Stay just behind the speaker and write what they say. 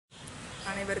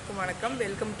அனைவருக்கும் வணக்கம்.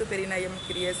 Welcome to பெரியநாயம்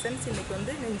creations. இன்றைக்கி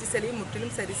வந்து நெஞ்சு சளியை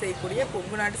முற்றிலும் சரி செய்யக்கூடிய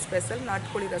பொங்கு நாட்டு ஸ்பெஷல்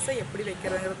நாட்டுக்கோழி ரசம் எப்படி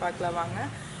வைக்கிறதுங்கிறத பார்க்கலாம் வாங்க.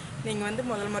 நீங்கள் வந்து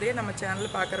முதல் முறையாக நம்ம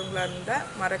சேனல் பார்க்குறவங்களா இருந்தால்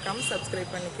மறக்காமல்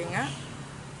சப்ஸ்கிரைப் பண்ணிக்கோங்க.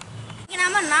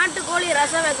 நம்ம நாட்டுக்கோழி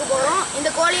ரசம் வைக்க போகிறோம்.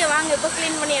 இந்த கோழியை வாங்க இப்போ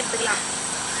க்ளீன் பண்ணி எடுத்துக்கலாம்.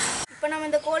 இப்போ நம்ம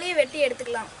இந்த கோழியை வெட்டி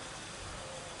எடுத்துக்கலாம்.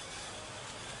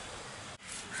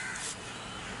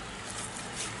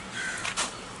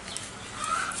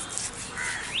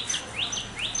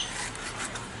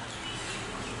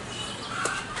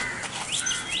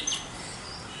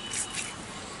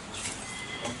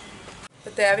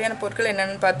 தேவையான பொருட்கள்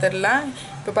என்னென்னு பார்த்துடலாம்.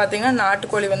 இப்போ பார்த்தீங்கன்னா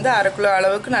நாட்டுக்கோழி வந்து 1/2 கிலோ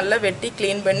அளவுக்கு நல்லா வெட்டி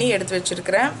க்ளீன் பண்ணி எடுத்து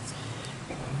வச்சுருக்கிறேன்.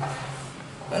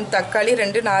 தக்காளி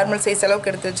 2 நார்மல் சைஸ்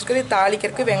அளவுக்கு எடுத்து வச்சுருக்கிறேன்.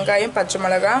 தாளிக்கிறதுக்கு வெங்காயம், பச்சை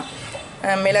மிளகாய்,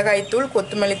 மிளகாய்த்தூள்,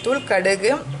 கொத்தமல்லி தூள்,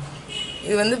 கடுகு.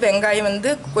 இது வந்து வெங்காயம்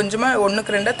வந்து கொஞ்சமாக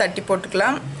 1க்கு 2 தட்டி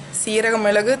போட்டுக்கலாம். சீரகம்,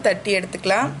 மிளகு தட்டி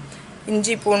எடுத்துக்கலாம்.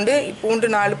 இஞ்சி பூண்டு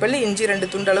 4 பல், இஞ்சி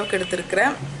 2 துண்டு அளவுக்கு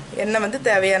எடுத்துருக்கிறேன். எண்ணெய் வந்து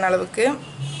தேவையான அளவுக்கு,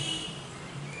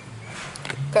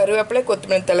 கருவேப்பிலை,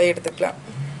 கொத்தமல்லி தழை எடுத்துக்கலாம்.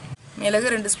 மிளகு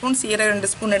 2 ஸ்பூன், சீரகம் 2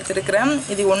 ஸ்பூன் எடுத்துருக்கிறேன்.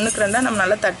 இது 1க்கு 2 நம்ம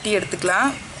நல்லா தட்டி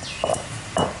எடுத்துக்கலாம்.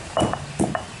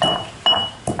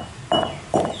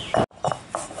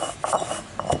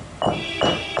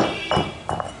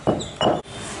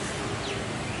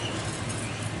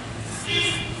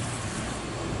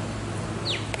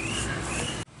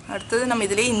 அடுத்தது நம்ம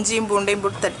இதிலே இஞ்சியும் பூண்டையும்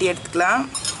போட்டு தட்டி எடுத்துக்கலாம்.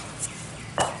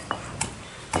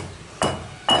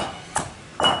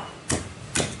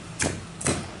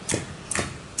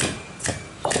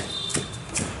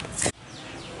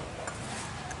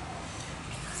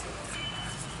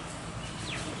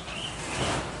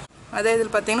 அதே இதில்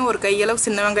பார்த்தீங்கன்னா ஒரு கையளவு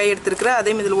சின்ன வெங்காயம் எடுத்துருக்குறேன்.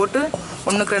 அதே இதில் போட்டு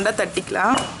 1க்கு 2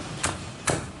 தட்டிக்கலாம்.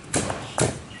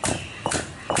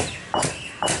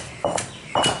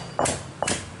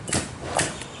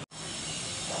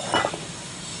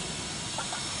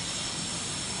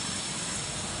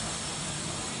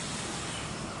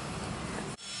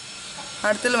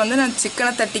 அடுத்தது வந்து நான்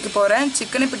சிக்கனை தட்டிக்க போகிறேன்.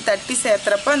 சிக்கனை இப்படி தட்டி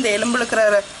சேர்த்துறப்ப அந்த எலும்புல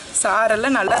இருக்கிற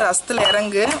சாரெல்லாம் நல்லா ரசத்தில்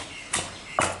இறங்கு.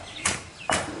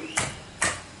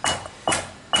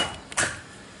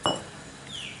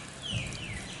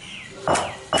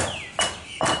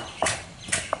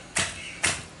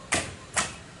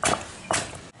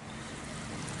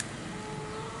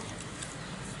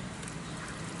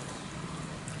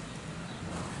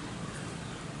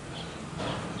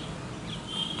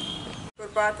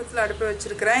 ஒரு பாத்திரத்தில் அடுப்பு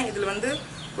வச்சுருக்கிறேன். இதில் வந்து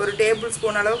 1 டேபிள்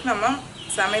ஸ்பூன் அளவுக்கு நம்ம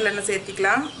சமையல் எண்ணெய்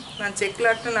சேர்த்திக்கலாம். நான்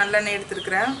செக்லாட்டு நல்லெண்ணெய்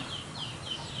எடுத்துருக்கிறேன்.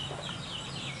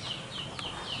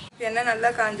 எண்ணெய்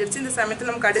நல்லா காஞ்சிடுச்சு. இந்த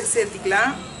சமயத்தில் நம்ம கடுகு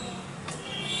சேர்த்திக்கலாம்.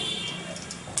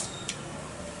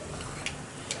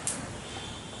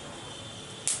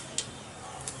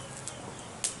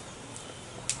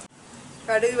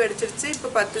 கடுகு வெடிச்சிருச்சு.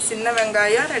 இப்போ 10 சின்ன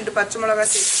வெங்காயம், 2 பச்சை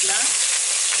மிளகாய் சேர்த்துக்கலாம்.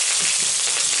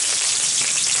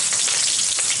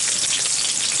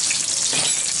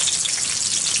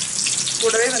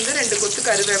 கூடவே வந்து 2 கொத்து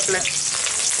கருவேப்பிலை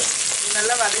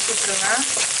நல்லா வதக்கி விட்டுருங்க.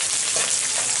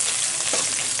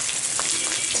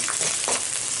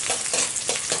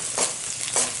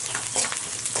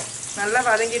 நல்லா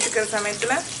வதங்கிட்டு இருக்கிற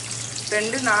சமயத்தில்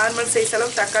 2 நார்மல் சைஸ்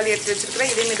அளவு தக்காளி எடுத்து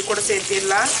வச்சுருக்கிறேன். இதையும் இது கூட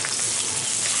சேர்த்திடலாம்.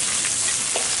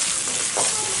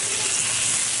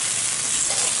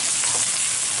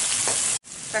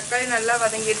 தக்காளி நல்லா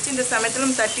வதங்கிடுச்சு. இந்த சமயத்தில்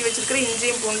நம்ம தட்டி வச்சுருக்கிற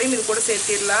இஞ்சியும் பூண்டையும் இது கூட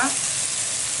சேர்த்திடலாம்.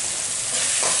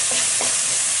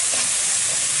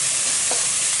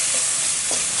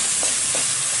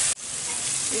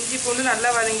 இஞ்சி பூண்டு நல்லா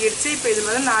வதங்கிடுச்சு. இப்போ இதில்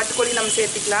வந்து நாட்டுக்கோழி நம்ம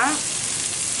சேர்த்திக்கலாம்.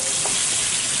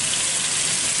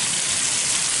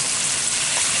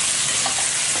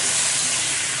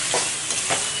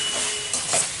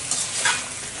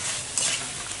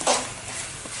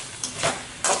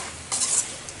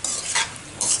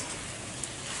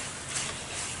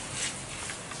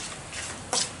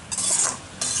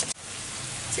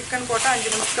 சிக்கன் போட்டால் 5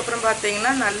 நிமிஷத்துக்கு அப்புறம்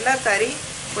பார்த்தீங்கன்னா நல்லா கறி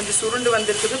கொஞ்சம் சுருண்டு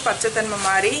வந்திருக்குது, பச்சைத்தன்மை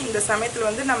மாதிரி. இந்த சமயத்தில்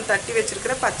வந்து நம்ம தட்டி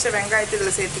வச்சுருக்கிற பச்சை வெங்காயத்தை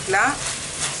இதில் சேர்த்துக்கலாம்.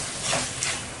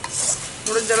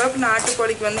 முடிஞ்ச அளவுக்கு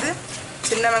நாட்டுக்கோழிக்கு வந்து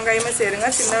சின்ன வெங்காயமே சேருங்க.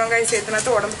 சின்ன வெங்காயம் சேர்த்துனா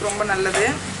தான் உடம்புக்கு ரொம்ப நல்லது.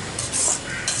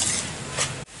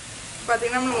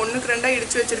 பார்த்திங்கன்னா நம்ம 1க்கு 2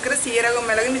 இடித்து வச்சுருக்கிற சீரகம்,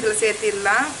 மிளகுன்னு இதில்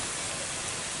சேர்த்திடலாம்.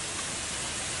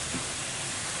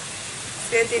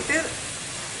 சேர்த்திட்டு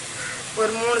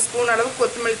ஒரு 3 ஸ்பூன் அளவு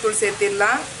கொத்தமல்லி தூள்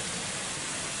சேர்த்திடலாம்.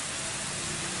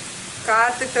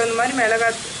 காரத்துக்கு தகுந்த மாதிரி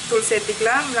மிளகாய் தூள்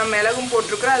சேர்த்திக்கலாம். நான் மிளகும்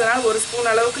போட்டிருக்கிறேன், அதனால் 1 ஸ்பூன்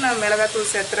அளவுக்கு நான் மிளகாய் தூள்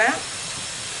சேர்த்துறேன்.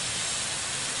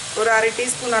 ஒரு 1/2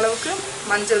 டீஸ்பூன் அளவுக்கு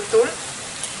மஞ்சள் தூள்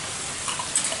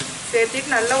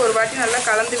சேர்த்திட்டு நல்லா ஒரு வாட்டி நல்லா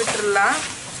கலந்து விட்டுறலாம்.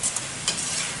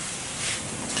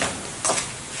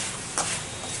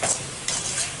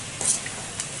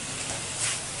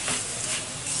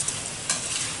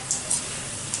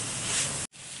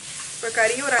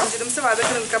 கறி ஒரு 5 நிமிஷம்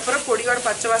வதக்குனதுக்கப்புறம் பொடியோட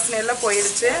பச்சை வாசனை எல்லாம்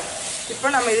போயிடுச்சு. இப்போ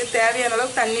நம்ம இது தேவையான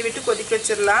அளவுக்கு தண்ணி விட்டு கொதிக்க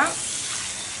வச்சிடலாம்.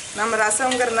 நம்ம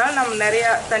ரசம்ங்கிறதுனால நம்ம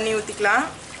நிறையா தண்ணி ஊற்றிக்கலாம்.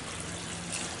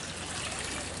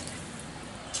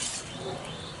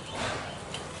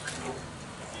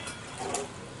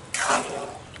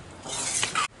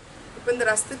 இப்போ இந்த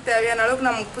ரசத்துக்கு தேவையான அளவுக்கு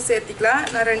நம்ம உப்பு சேர்த்திக்கலாம்.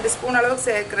 நான் 2 ஸ்பூன் அளவுக்கு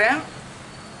சேர்க்குறேன்.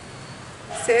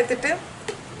 சேர்த்துட்டு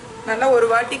நல்லா ஒரு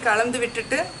வாட்டி கலந்து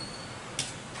விட்டுட்டு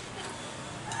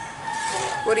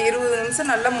ஒரு 20 நிமிஷம்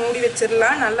நல்லா மூடி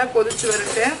வச்சிடலாம். நல்லா கொதிச்சு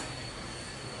வரட்டு.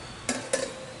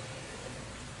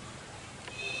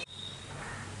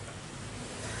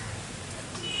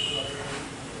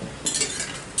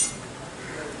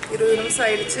 இருபது நிமிஷம்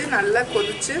ஆயிடுச்சு. நல்லா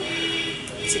கொதிச்சு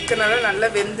சிக்கனெல்லாம் நல்லா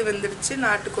வெந்துடுச்சு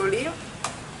நாட்டுக்கோழி.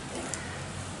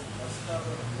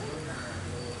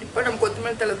 இப்போ நம்ம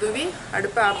கொத்தமல்லி தழை தூவி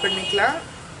அடுப்பை ஆஃப் பண்ணிக்கலாம்.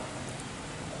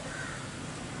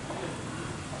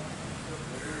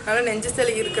 நல்லா நெஞ்சு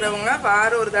சளி இருக்கிறவங்க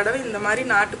வாரம் ஒரு தடவை இந்த மாதிரி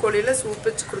நாட்டுக்கோழியில் சூப்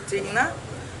வச்சு குடிச்சிங்கன்னா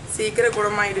சீக்கிரம்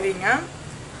குணமாயிடுவீங்க.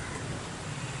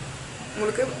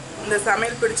 உங்களுக்கு இந்த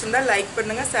சமையல் பிடிச்சிருந்தா லைக்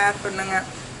பண்ணுங்கள், ஷேர் பண்ணுங்கள்.